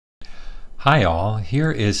Hi all, here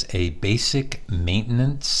is a basic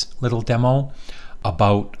maintenance little demo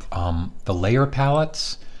about the layer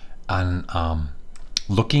palettes and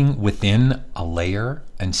looking within a layer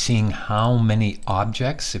and seeing how many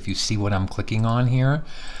objects, if you see what I'm clicking on here,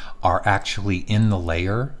 are actually in the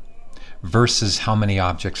layer versus how many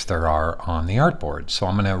objects there are on the artboard. So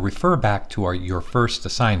I'm going to refer back to your first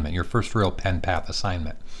assignment, your first real pen path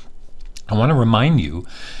assignment. I want to remind you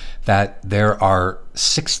that there are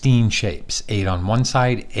 16 shapes, 8 on one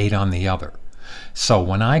side, 8 on the other. So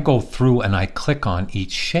when I go through and I click on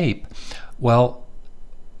each shape, well,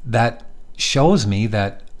 that shows me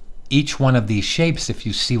that each one of these shapes, if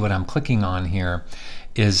you see what I'm clicking on here,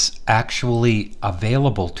 is actually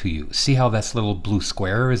available to you. See how this little blue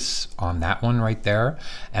square is on that one right there?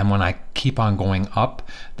 And when I keep on going up,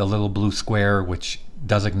 the little blue square, which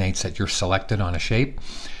designates that you're selected on a shape,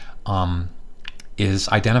 is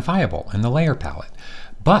identifiable in the layer palette.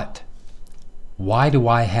 But why do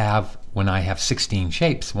I have, when I have 16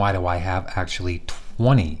 shapes, why do I have actually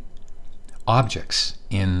 20 objects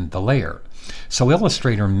in the layer? So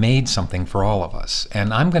Illustrator made something for all of us,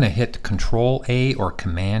 and I'm going to hit Control A or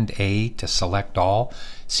Command A to select all.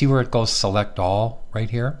 See where it goes select all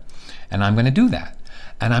right here? And I'm going to do that.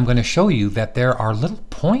 And I'm going to show you that there are little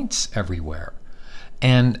points everywhere.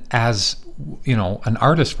 And as you know, an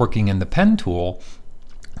artist working in the pen tool,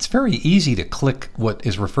 it's very easy to click what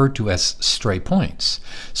is referred to as stray points.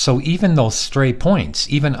 So even those stray points,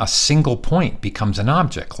 even a single point becomes an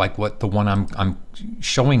object, like what the one I'm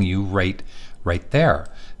showing you right there,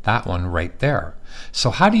 that one right there. So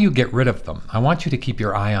how do you get rid of them? I want you to keep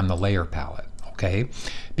your eye on the layer palette, okay?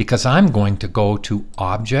 Because I'm going to go to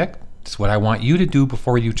Object. It's what I want you to do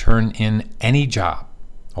before you turn in any job,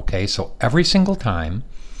 okay? So every single time,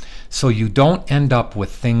 so you don't end up with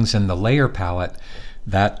things in the layer palette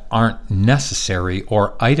that aren't necessary,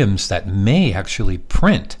 or items that may actually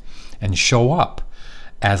print and show up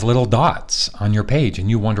as little dots on your page and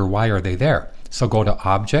you wonder why are they there. So go to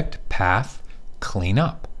Object, Path, Clean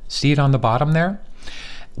Up. See it on the bottom there?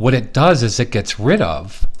 What it does is it gets rid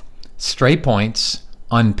of stray points,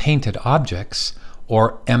 unpainted objects,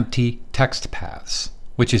 or empty text paths,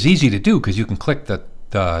 which is easy to do because you can click the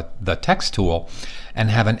text tool and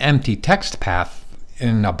have an empty text path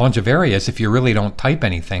in a bunch of areas if you really don't type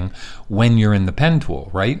anything when you're in the pen tool,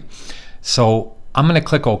 right? So I'm going to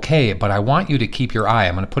click OK, but I want you to keep your eye.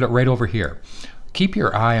 I'm going to put it right over here. Keep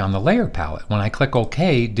your eye on the layer palette. When I click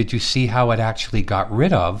OK, did you see how it actually got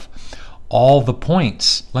rid of all the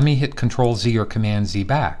points? Let me hit Control Z or Command Z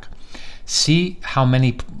back. See how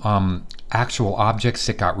many actual objects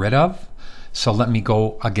it got rid of? So let me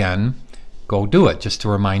go again. Go do it just to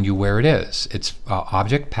remind you where it is. It's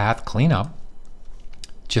Object, Path, Clean Up.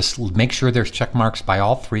 Just make sure there's check marks by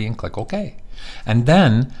all three and click OK. And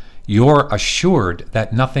then you're assured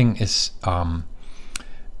that nothing is,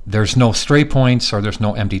 there's no stray points or there's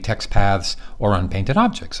no empty text paths or unpainted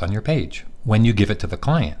objects on your page when you give it to the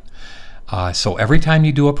client. So every time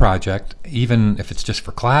you do a project, even if it's just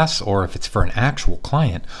for class or if it's for an actual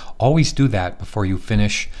client, always do that before you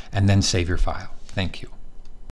finish and then save your file. Thank you.